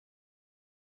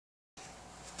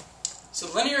So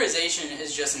linearization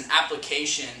is just an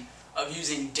application of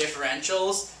using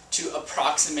differentials to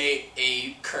approximate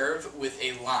a curve with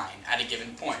a line at a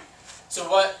given point. So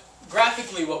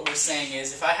graphically what we're saying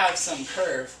is, if I have some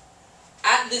curve,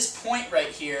 at this point right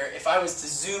here, if I was to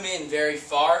zoom in very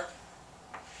far,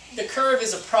 the curve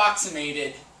is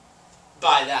approximated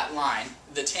by that line,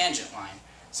 the tangent line.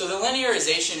 So the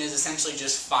linearization is essentially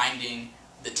just finding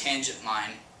the tangent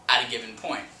line at a given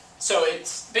point. So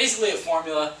it's basically a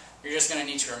formula you're just going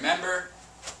to need to remember.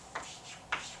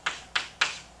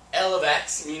 L of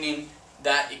x, meaning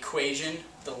that equation,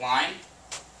 the line,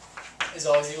 is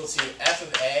always equal to f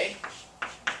of a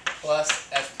plus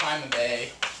f prime of a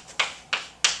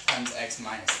times x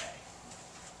minus a,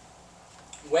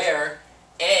 where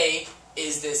a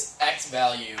is this x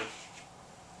value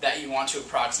that you want to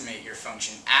approximate your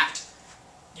function at.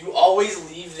 You always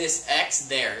leave this x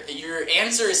there. Your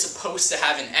answer is supposed to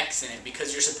have an x in it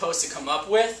because you're supposed to come up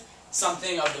with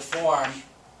something of the form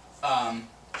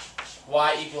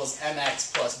y equals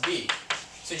mx plus b.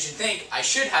 So you should think, I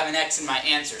should have an x in my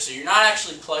answer. So you're not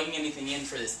actually plugging anything in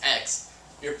for this x.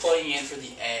 You're plugging in for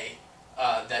the a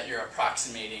that you're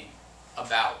approximating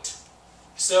about.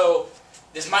 So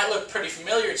this might look pretty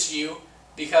familiar to you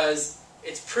because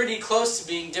it's pretty close to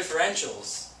being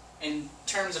differentials. In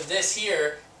terms of this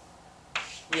here,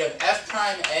 we have f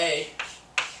prime a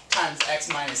times x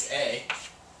minus a.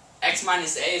 X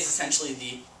minus a is essentially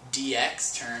the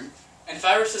dx term. And if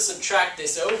I were to subtract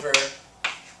this over,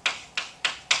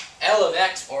 L of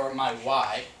x, or my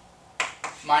y,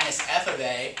 minus f of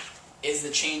a is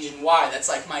the change in y. That's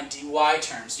like my dy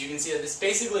term. So you can see that this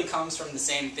basically comes from the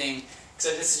same thing,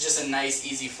 except this is just a nice,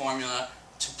 easy formula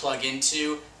to plug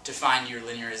into to find your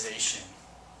linearization.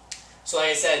 So like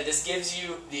I said, this gives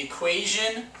you the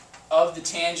equation of the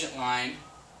tangent line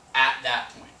at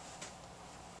that point.